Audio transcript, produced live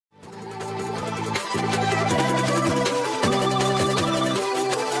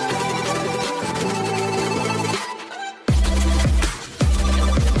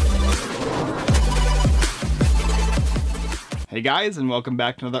Hey guys, and welcome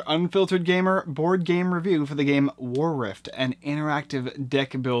back to another Unfiltered Gamer board game review for the game WarRift, an interactive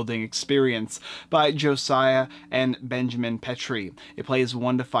deck building experience by Josiah and Benjamin Petrie. It plays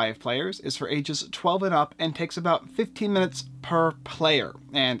 1 to 5 players, is for ages 12 and up, and takes about 15 minutes per player.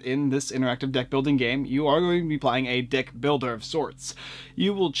 And in this interactive deck building game, you are going to be playing a deck builder of sorts.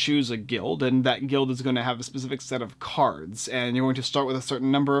 You will choose a guild, and that guild is going to have a specific set of cards, and you're going to start with a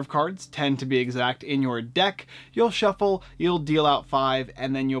certain number of cards, 10 to be exact, in your deck. You'll shuffle, you'll deal out 5,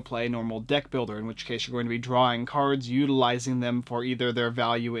 and then you'll play normal deck builder, in which case you're going to be drawing cards, utilizing them for either their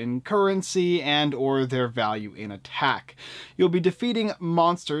value in currency and or their value in attack. You'll be defeating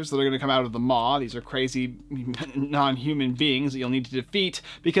monsters that are going to come out of the maw. These are crazy non-human beings that you'll need to defeat,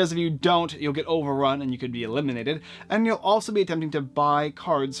 because if you don't, you'll get overrun and you could be eliminated. And you'll also be attempting to buy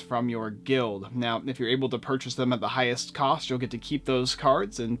cards from your guild. Now, if you're able to purchase them at the highest cost, you'll get to keep those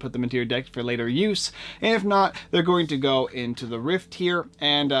cards and put them into your deck for later use. And if not, they're going to go into the Rift here,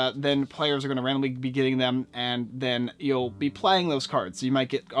 and then players are going to randomly be getting them, and then you'll be playing those cards. So you might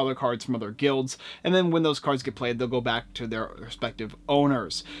get other cards from other guilds, and then when those cards get played, they'll go back to their respective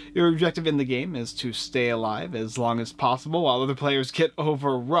owners. Your objective in the game is to stay alive as long as possible while other players get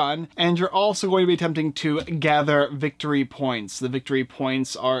overrun, and you're also going to be attempting to gather victory points. The victory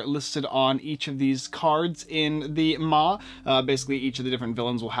points are listed on each of these cards in the maw. Basically, each of the different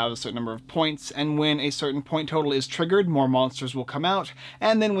villains will have a certain number of points, and when a certain point total is triggered, more monsters will come out,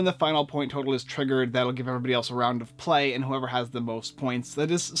 and then when the final point total is triggered, that'll give everybody else a round of play, and whoever has the most points that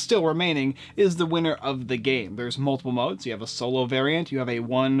is still remaining is the winner of the game. There's multiple modes. You have a solo variant, you have a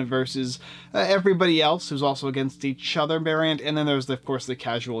one versus everybody else who's also against each other variant, and then there's, of course, the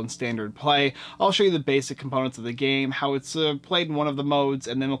casual and standard play. I'll show you the basic components of the game, how it's played in one of the modes,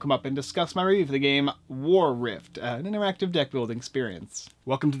 and then we'll come up and discuss my review for the game WarRift, an interactive deck building experience.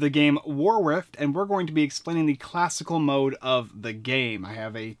 Welcome to the game WarRift, and we're going to be explaining the classical mode of the game. I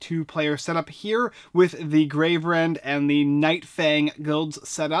have a 2-player setup here with the Graverend and the Nightfang guilds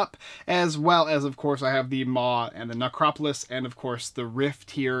set up, as well as, of course, I have the Maw and the Necropolis, and of course the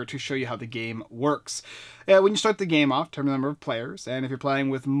Rift here to show you how the game works. When you start the game off, determine the number of players, and if you're playing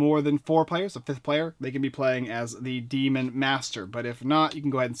with more than 4 players, a 5th player, they can be playing as the Demon Master, but if not, you can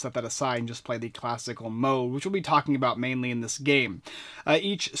go ahead and set that aside and just play the classical mode, which we'll be talking about mainly in this game.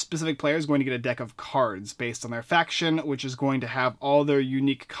 Each specific player is going to get a deck of cards based on their faction, which is going to have all their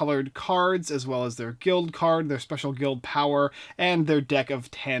unique colored cards, as well as their guild card, their special guild power, and their deck of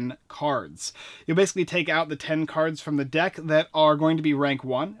 10 cards. You'll basically take out the 10 cards from the deck that are going to be rank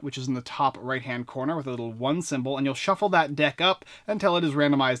 1, which is in the top right-hand corner with a little 1 symbol, and you'll shuffle that deck up until it is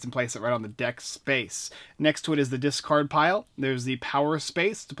randomized and place it right on the deck space. Next to it is the discard pile. There's the power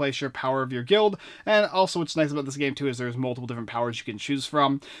space to place your power of your guild, and also what's nice about this game too is there's multiple different powers you can choose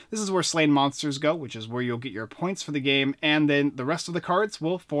from. This is where slain monsters go, which is where you'll get your points for the game, and then the rest of the cards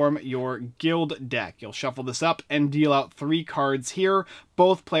will form your guild deck. You'll shuffle this up and deal out 3 cards here.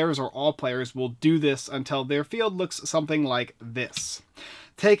 Both players or all players will do this until their field looks something like this.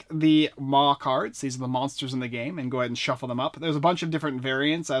 Take the Maw cards, these are the monsters in the game, and go ahead and shuffle them up. There's a bunch of different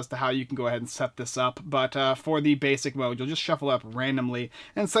variants as to how you can go ahead and set this up, but for the basic mode, you'll just shuffle up randomly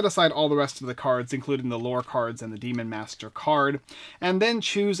and set aside all the rest of the cards, including the lore cards and the Demon Master card, and then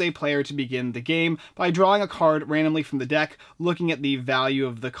choose a player to begin the game by drawing a card randomly from the deck, looking at the value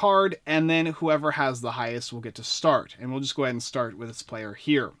of the card, and then whoever has the highest will get to start. And we'll just go ahead and start with this player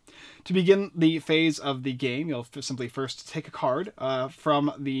here. To begin the phase of the game, you'll simply first take a card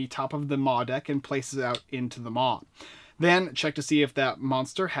from the top of the Maw deck and place it out into the Maw. Then check to see if that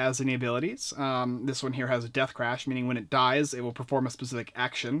monster has any abilities. This one here has a death crash, meaning when it dies, it will perform a specific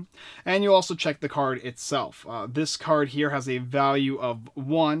action. And you also check the card itself. This card here has a value of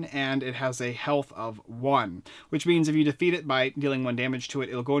 1, and it has a health of 1, which means if you defeat it by dealing 1 damage to it,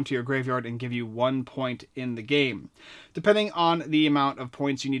 it'll go into your graveyard and give you 1 point in the game. Depending on the amount of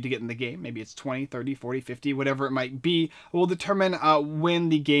points you need to get in the game, maybe it's 20, 30, 40, 50, whatever it might be, will determine when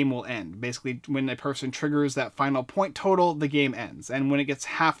the game will end. Basically, when a person triggers that final point total, the game ends. And when it gets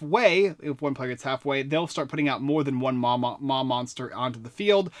halfway, if one player gets halfway, they'll start putting out more than 1 Maw monster onto the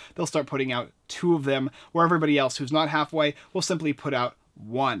field. They'll start putting out 2 of them, where everybody else who's not halfway will simply put out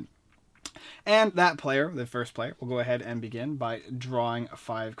 1. And that player, the first player, will go ahead and begin by drawing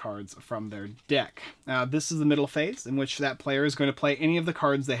 5 cards from their deck. This is the middle phase, in which that player is going to play any of the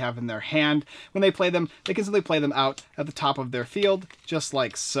cards they have in their hand. When they play them, they can simply play them out at the top of their field, just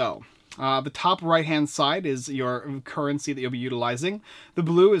like so. The top right-hand side is your currency that you'll be utilizing. The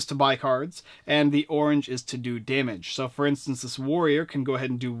blue is to buy cards, and the orange is to do damage. So for instance, this warrior can go ahead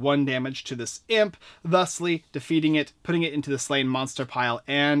and do 1 damage to this imp, thusly defeating it, putting it into the slain monster pile,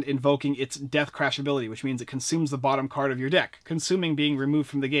 and invoking its Death Crash ability, which means it consumes the bottom card of your deck, consuming being removed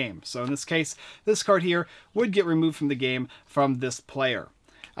from the game. So in this case, this card here would get removed from the game from this player.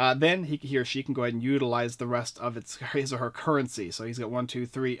 Then he or she can go ahead and utilize the rest of his or her currency. So he's got 1, 2,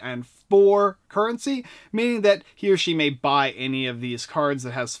 3, and 4 currency, meaning that he or she may buy any of these cards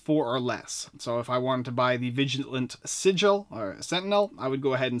that has 4 or less. So if I wanted to buy the Vigilant Sigil or Sentinel, I would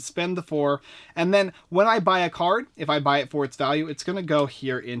go ahead and spend the 4. And then when I buy a card, if I buy it for its value, it's going to go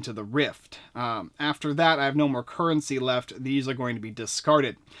here into the Rift. After that, I have no more currency left. These are going to be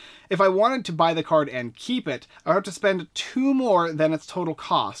discarded. If I wanted to buy the card and keep it, I would have to spend 2 more than its total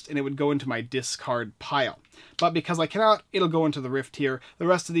cost, and it would go into my discard pile. But because I cannot, it'll go into the Rift here. The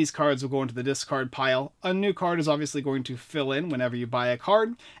rest of these cards will go into the discard pile. A new card is obviously going to fill in whenever you buy a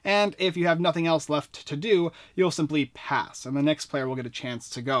card, and if you have nothing else left to do, you'll simply pass, and the next player will get a chance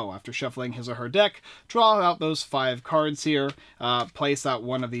to go. After shuffling his or her deck, draw out those 5 cards here, place out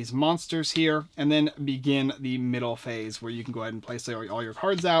one of these monsters here, and then begin the middle phase where you can go ahead and place all your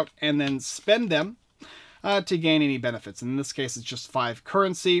cards out and then spend them to gain any benefits. In this case, it's just 5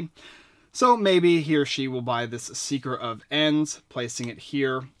 currency. So maybe he or she will buy this Seeker of Ends, placing it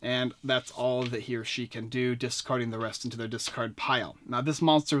here, and that's all that he or she can do, discarding the rest into their discard pile. Now this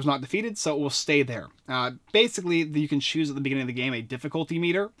monster was not defeated, so it will stay there. Basically, you can choose at the beginning of the game a difficulty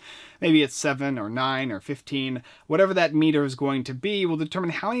meter. Maybe it's 7 or 9 or 15. Whatever that meter is going to be will determine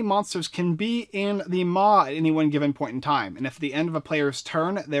how many monsters can be in the maw at any one given point in time. And if at the end of a player's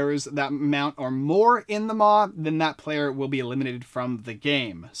turn there is that amount or more in the maw, then that player will be eliminated from the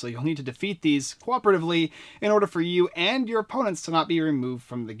game. So you'll need to defeat these cooperatively in order for you and your opponents to not be removed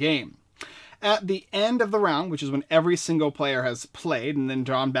from the game. At the end of the round, which is when every single player has played and then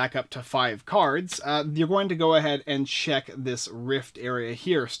drawn back up to 5 cards, you're going to go ahead and check this Rift area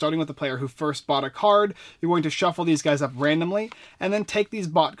here. Starting with the player who first bought a card, you're going to shuffle these guys up randomly and then take these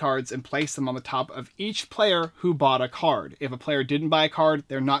bought cards and place them on the top of each player who bought a card. If a player didn't buy a card,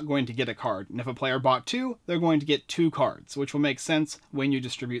 they're not going to get a card. And if a player bought 2, they're going to get 2 cards, which will make sense when you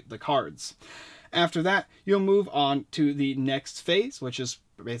distribute the cards. After that, you'll move on to the next phase, which is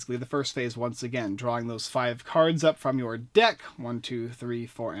basically the first phase once again, drawing those 5 cards up from your deck, 1, 2, 3,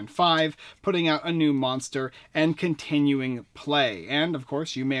 4, and 5, putting out a new monster, and continuing play. And of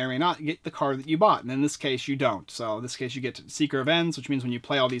course, you may or may not get the card that you bought, and in this case, you don't. So in this case, you get Seeker of Ends, which means when you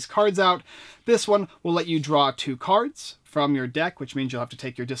play all these cards out, this one will let you draw 2 cards from your deck, which means you'll have to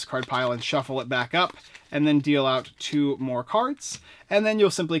take your discard pile and shuffle it back up, and then deal out 2 more cards, and then you'll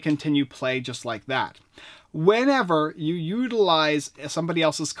simply continue play just like that. Whenever you utilize somebody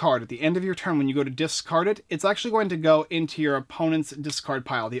else's card at the end of your turn, when you go to discard it, it's actually going to go into your opponent's discard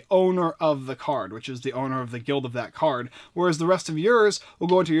pile, the owner of the card, which is the owner of the guild of that card, whereas the rest of yours will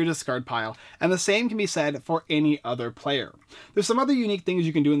go into your discard pile, and the same can be said for any other player. There's some other unique things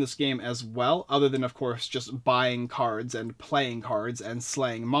you can do in this game as well, other than, of course, just buying cards and playing cards and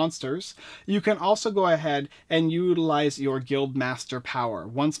slaying monsters. You can also go ahead and utilize your guild master power.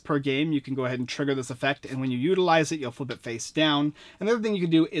 Once per game, you can go ahead and trigger this effect, and when you utilize it, you'll flip it face down. Another thing you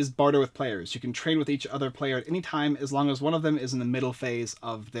can do is barter with players. You can trade with each other player at any time as long as one of them is in the middle phase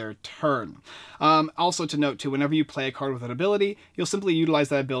of their turn. Also to note too, whenever you play a card with an ability, you'll simply utilize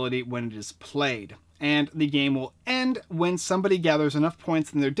that ability when it is played. And the game will end when somebody gathers enough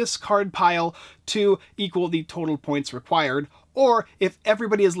points in their discard pile to equal the total points required, or if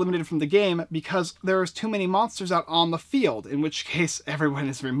everybody is limited from the game because there's too many monsters out on the field, in which case everyone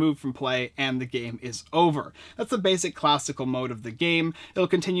is removed from play and the game is over. That's the basic classical mode of the game. It'll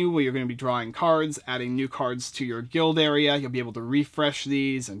continue where you're going to be drawing cards, adding new cards to your guild area. You'll be able to refresh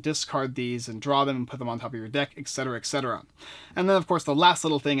these and discard these and draw them and put them on top of your deck, etc., etc. And then, of course, the last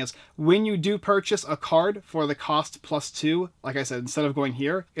little thing is when you do purchase a card for the cost +2, like I said, instead of going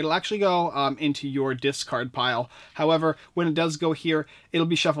here, it'll actually go into your discard pile. However, when it does go here, it'll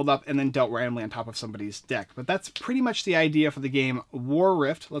be shuffled up and then dealt randomly on top of somebody's deck. But that's pretty much the idea for the game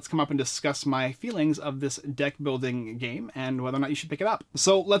WarRift. Let's come up and discuss my feelings of this deck building game and whether or not you should pick it up.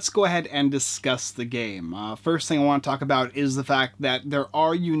 So let's go ahead and discuss the game. First thing I want to talk about is the fact that there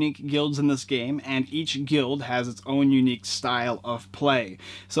are unique guilds in this game, and each guild has its own unique style of play.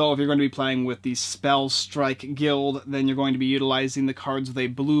 So if you're going to be playing with the Spell Strike guild, then you're going to be utilizing the cards with a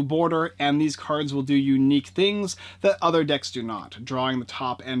blue border, and these cards will do unique things that other decks decks do not. Drawing the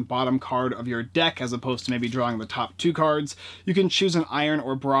top and bottom card of your deck as opposed to maybe drawing the top 2 cards. You can choose an iron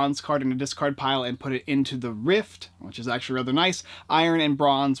or bronze card in a discard pile and put it into the Rift, which is actually rather nice. Iron and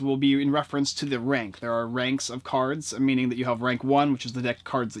bronze will be in reference to the rank. There are ranks of cards, meaning that you have rank 1, which is the deck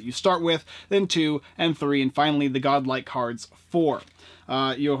cards that you start with, then 2 and 3, and finally the godlike cards 4.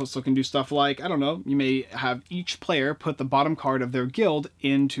 You also can do stuff like, I don't know, you may have each player put the bottom card of their guild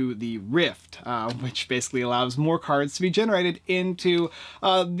into the Rift, which basically allows more cards to be generated into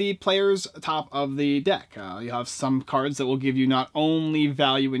the player's top of the deck. You have some cards that will give you not only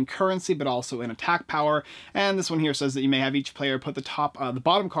value in currency, but also in attack power, and this one here says that you may have each player put the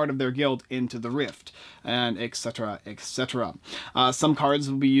bottom card of their guild into the Rift, and etc, etc. Some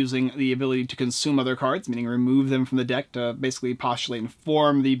cards will be using the ability to consume other cards, meaning remove them from the deck to basically postulate and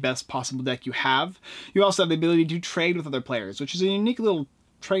form the best possible deck you have. You also have the ability to trade with other players, which is a unique little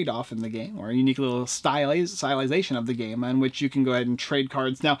trade-off in the game, or a unique little stylization of the game in which you can go ahead and trade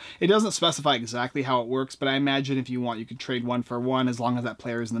cards. Now, it doesn't specify exactly how it works, but I imagine if you want, you could trade 1 for 1 as long as that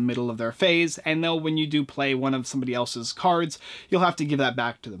player is in the middle of their phase, and though when you do play one of somebody else's cards, you'll have to give that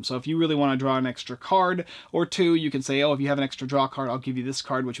back to them. So if you really want to draw an extra card or 2, you can say, oh, if you have an extra draw card, I'll give you this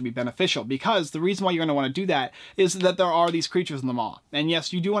card, which would be beneficial, because the reason why you're going to want to do that is that there are these creatures in the maw. And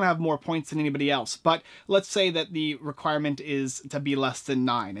yes, you do want to have more points than anybody else, but let's say that the requirement is to be less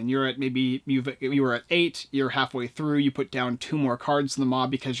than 9, and you're at maybe you were at 8, you're halfway through, you put down 2 more cards in the mob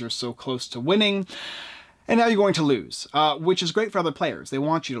because you're so close to winning, and now you're going to lose, which is great for other players. They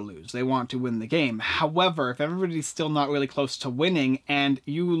want you to lose. They want to win the game. However, if everybody's still not really close to winning and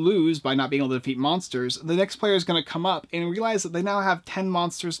you lose by not being able to defeat monsters, the next player is going to come up and realize that they now have 10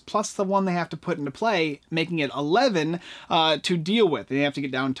 monsters plus the one they have to put into play, making it 11 to deal with. They have to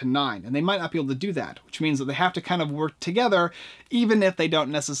get down to 9, and they might not be able to do that, which means that they have to kind of work together even if they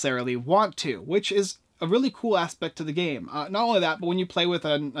don't necessarily want to, which is a really cool aspect to the game. Not only that, but when you play with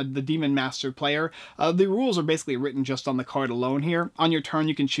the Demon Master player, the rules are basically written just on the card alone here. On your turn,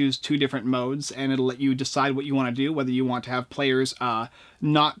 you can choose 2 different modes, and it'll let you decide what you want to do, whether you want to have players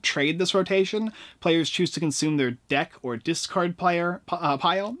not trade this rotation, players choose to consume their deck or discard pile,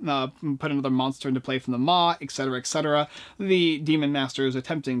 put another monster into play from the maw, etc, etc. The Demon Master is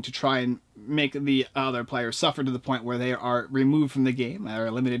attempting to try and make the other players suffer to the point where they are removed from the game, or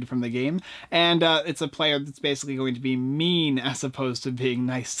eliminated from the game, and it's a player that's basically going to be mean as opposed to being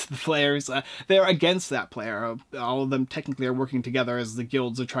nice to the players. They're against that player. All of them technically are working together as the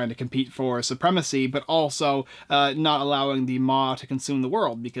guilds are trying to compete for supremacy, but also not allowing the maw to consume the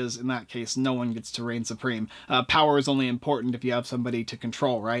world, because in that case no one gets to reign supreme. Power is only important if you have somebody to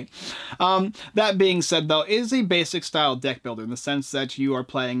control, right? That being said, though, it is a basic style deck builder in the sense that you are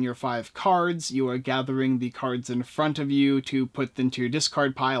playing your 5 cards, you are gathering the cards in front of you to put into your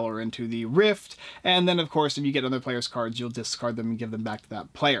discard pile or into the Rift, and then of course if you get other players' cards, you'll discard them and give them back to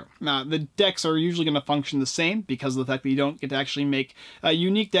that player. Now, the decks are usually going to function the same because of the fact that you don't get to actually make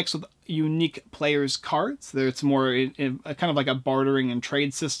unique decks with unique players' cards. It's more kind of like a bartering and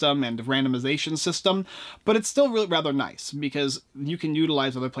trade system and randomization system, but it's still really rather nice because you can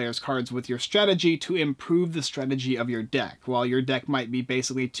utilize other players' cards with your strategy to improve the strategy of your deck. While your deck might be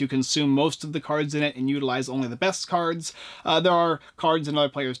basically to consume most of the cards in it and utilize only the best cards, there are cards in other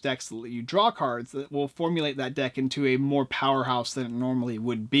players' decks that let you draw cards that will formulate that deck into a more powerhouse than it normally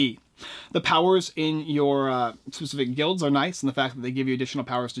would be. The powers in your specific guilds are nice, and the fact that they give you additional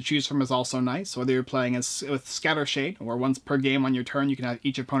powers to choose from is also nice. Whether you're playing with Scattershade, where once per game on your turn you can have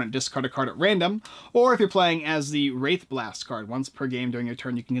each opponent discard a card at random, or if you're playing as the Wraith Blast card, once per game during your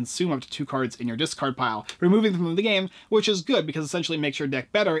turn you can consume up to 2 cards in your discard pile, removing them from the game, which is good because essentially it makes your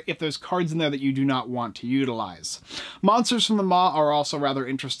deck better if there's cards in there that you do not want to utilize. Monsters from the Maw are also rather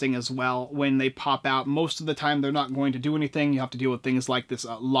interesting as well. When they pop out, most of the time they're not going to do anything. You have to deal with things like this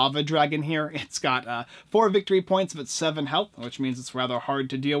lava dragon here. It's got 4 victory points but 7 health, which means it's rather hard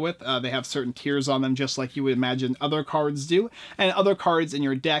to deal with. They have certain tiers on them, just like you would imagine other cards do, and other cards in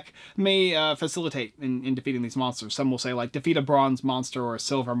your deck may facilitate in defeating these monsters. Some will say, like, defeat a bronze monster or a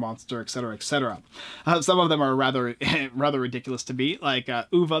silver monster, etc, etc. Some of them are rather ridiculous to beat, like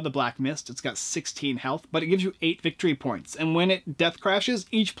Uva, the Black Mist. It's got 16 health, but it gives you 8 victory points, and when it death crashes,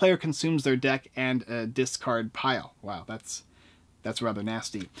 each player consumes their deck and a discard pile. Wow, that's That's rather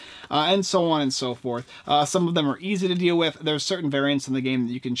nasty. And so on and so forth. Some of them are easy to deal with. There's certain variants in the game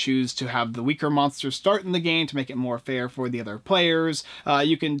that you can choose to have the weaker monsters start in the game to make it more fair for the other players.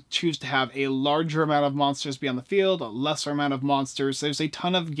 You can choose to have a larger amount of monsters be on the field, a lesser amount of monsters. There's a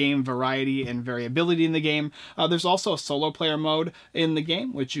ton of game variety and variability in the game. There's also a solo player mode in the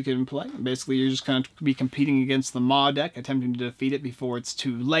game, which you can play. Basically, you're just going to be competing against the Maw deck, attempting to defeat it before it's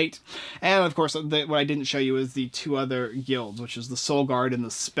too late. And of course, what I didn't show you is the two other guilds, which is the Soul Guard and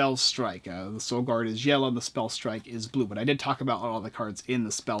the Spell Strike. The Soul Guard is yellow, the Spell Strike is blue, but I did talk about all the cards in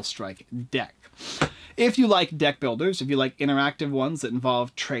the Spell Strike deck. If you like deck builders, if you like interactive ones that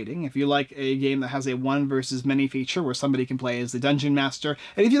involve trading, if you like a game that has a one versus many feature where somebody can play as the Dungeon Master,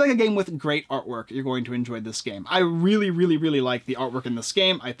 and if you like a game with great artwork, you're going to enjoy this game. I really, really, really like the artwork in this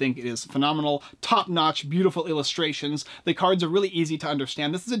game. I think it is phenomenal, top-notch, beautiful illustrations. The cards are really easy to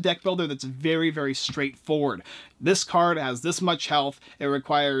understand. This is a deck builder that's very, very straightforward. This card has this much health, it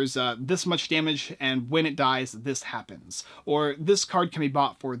requires this much damage, and when it dies, this happens. Or this card can be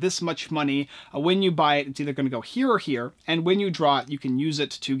bought for this much money. When you buy it, it's either going to go here or here, and when you draw it, you can use it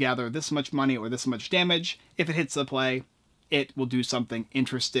to gather this much money or this much damage. If it hits the play, it will do something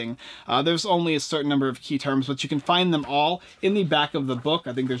interesting. There's only a certain number of key terms, but you can find them all in the back of the book.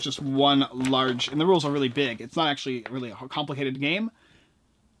 I think there's just one large, and the rules are really big. It's not actually really a complicated game,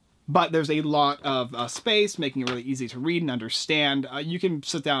 but there's a lot of space, making it really easy to read and understand. You can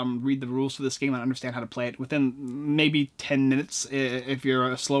sit down and read the rules for this game and understand how to play it within maybe 10 minutes if you're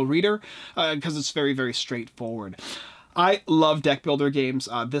a slow reader, because it's very, very straightforward. I love deck builder games.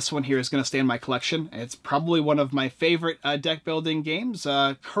 This one here is going to stay in my collection. It's probably one of my favorite deck building games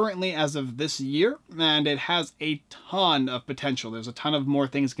currently as of this year, and it has a ton of potential. There's a ton of more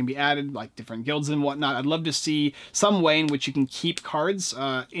things that can be added, like different guilds and whatnot. I'd love to see some way in which you can keep cards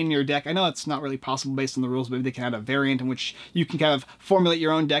in your deck. I know it's not really possible based on the rules. Maybe they can add a variant in which you can kind of formulate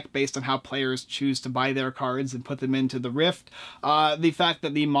your own deck based on how players choose to buy their cards and put them into the Rift. The fact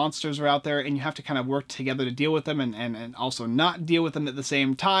that the monsters are out there and you have to kind of work together to deal with them and also not deal with them at the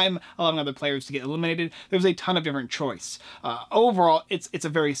same time, allowing other players to get eliminated. There's a ton of different choice. Overall, it's a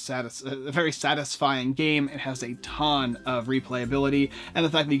very satisfying game. It has a ton of replayability, and the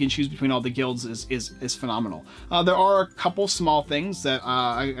fact that you can choose between all the guilds is phenomenal. There are a couple small things that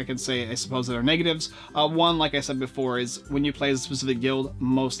I can say, I suppose, that are negatives. One, like I said before, is when you play as a specific guild,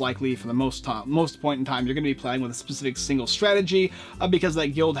 most likely for the most point in time, you're going to be playing with a specific single strategy because that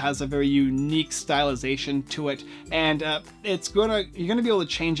guild has a very unique stylization to it, and you're gonna be able to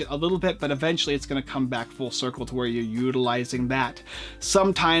change it a little bit, but eventually it's gonna come back full circle to where you're utilizing that.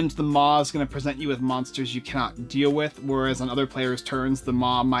 Sometimes the Maw is gonna present you with monsters you cannot deal with, whereas on other players' turns, the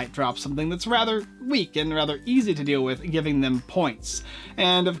Maw might drop something that's rather weak and rather easy to deal with, giving them points.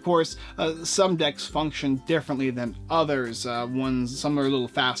 And of course, some decks function differently than others. Some are a little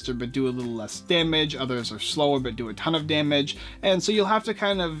faster but do a little less damage, others are slower but do a ton of damage, and so you'll have to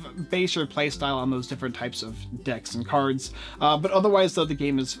kind of base your playstyle on those different types of decks and cards. But otherwise, though, the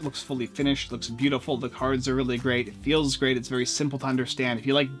game looks fully finished, looks beautiful, the cards are really great, it feels great, it's very simple to understand. If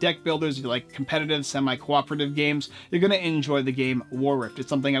you like deck builders, if you like competitive, semi-cooperative games, you're going to enjoy the game WarRift. It's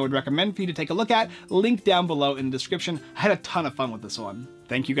something I would recommend for you to take a look at. Link down below in the description. I had a ton of fun with this one.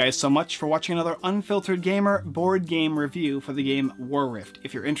 Thank you guys so much for watching another Unfiltered Gamer board game review for the game WarRift.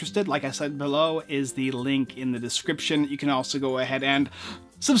 If you're interested, like I said below, is the link in the description. You can also go ahead and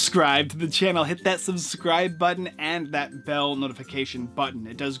subscribe to the channel. Hit that subscribe button and that bell notification button.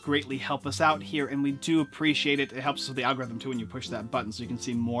 It does greatly help us out here, and we do appreciate it. It helps us with the algorithm too when you push that button so you can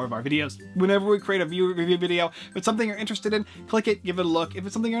see more of our videos. Whenever we create a review video, if it's something you're interested in, click it, give it a look. If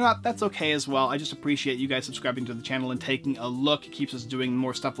it's something you're not, that's okay as well. I just appreciate you guys subscribing to the channel and taking a look. It keeps us doing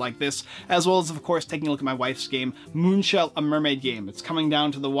more stuff like this, as well as, of course, taking a look at my wife's game, Moonshell, a mermaid game. It's coming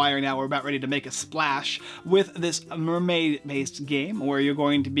down to the wire now. We're about ready to make a splash with this mermaid-based game where you're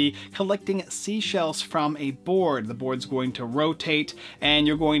going to be collecting seashells from a board. The board's going to rotate, and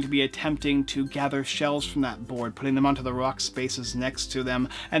you're going to be attempting to gather shells from that board, putting them onto the rock spaces next to them,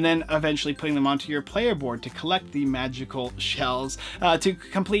 and then eventually putting them onto your player board to collect the magical shells to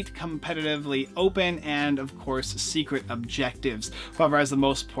complete competitively open and, of course, secret objectives. Whoever has the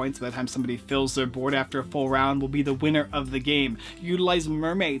most points by the time somebody fills their board after a full round will be the winner of the game. You utilize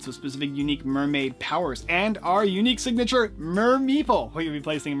mermaids with specific unique mermaid powers and our unique signature Mermeeple. We'll be be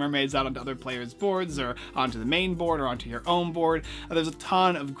placing mermaids out onto other players' boards, or onto the main board, or onto your own board. There's a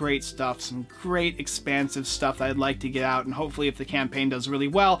ton of great stuff, some great expansive stuff that I'd like to get out, and hopefully if the campaign does really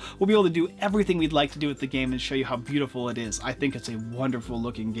well, we'll be able to do everything we'd like to do with the game and show you how beautiful it is. I think it's a wonderful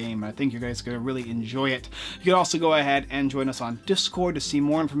looking game, and I think you guys are going to really enjoy it. You can also go ahead and join us on Discord to see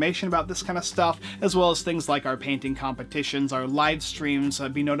more information about this kind of stuff, as well as things like our painting competitions, our live streams,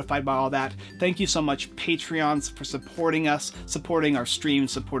 be notified by all that. Thank you so much, Patreons, for supporting us, supporting our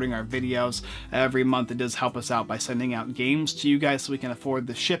streams, supporting our videos. Every month it does help us out by sending out games to you guys so we can afford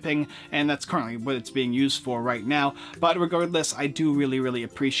the shipping, and that's currently what it's being used for right now. But regardless, I do really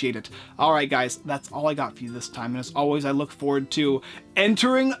appreciate it. Alright guys, that's all I got for you this time, and as always, I look forward to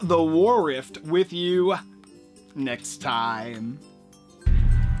entering the WarRift with you next time.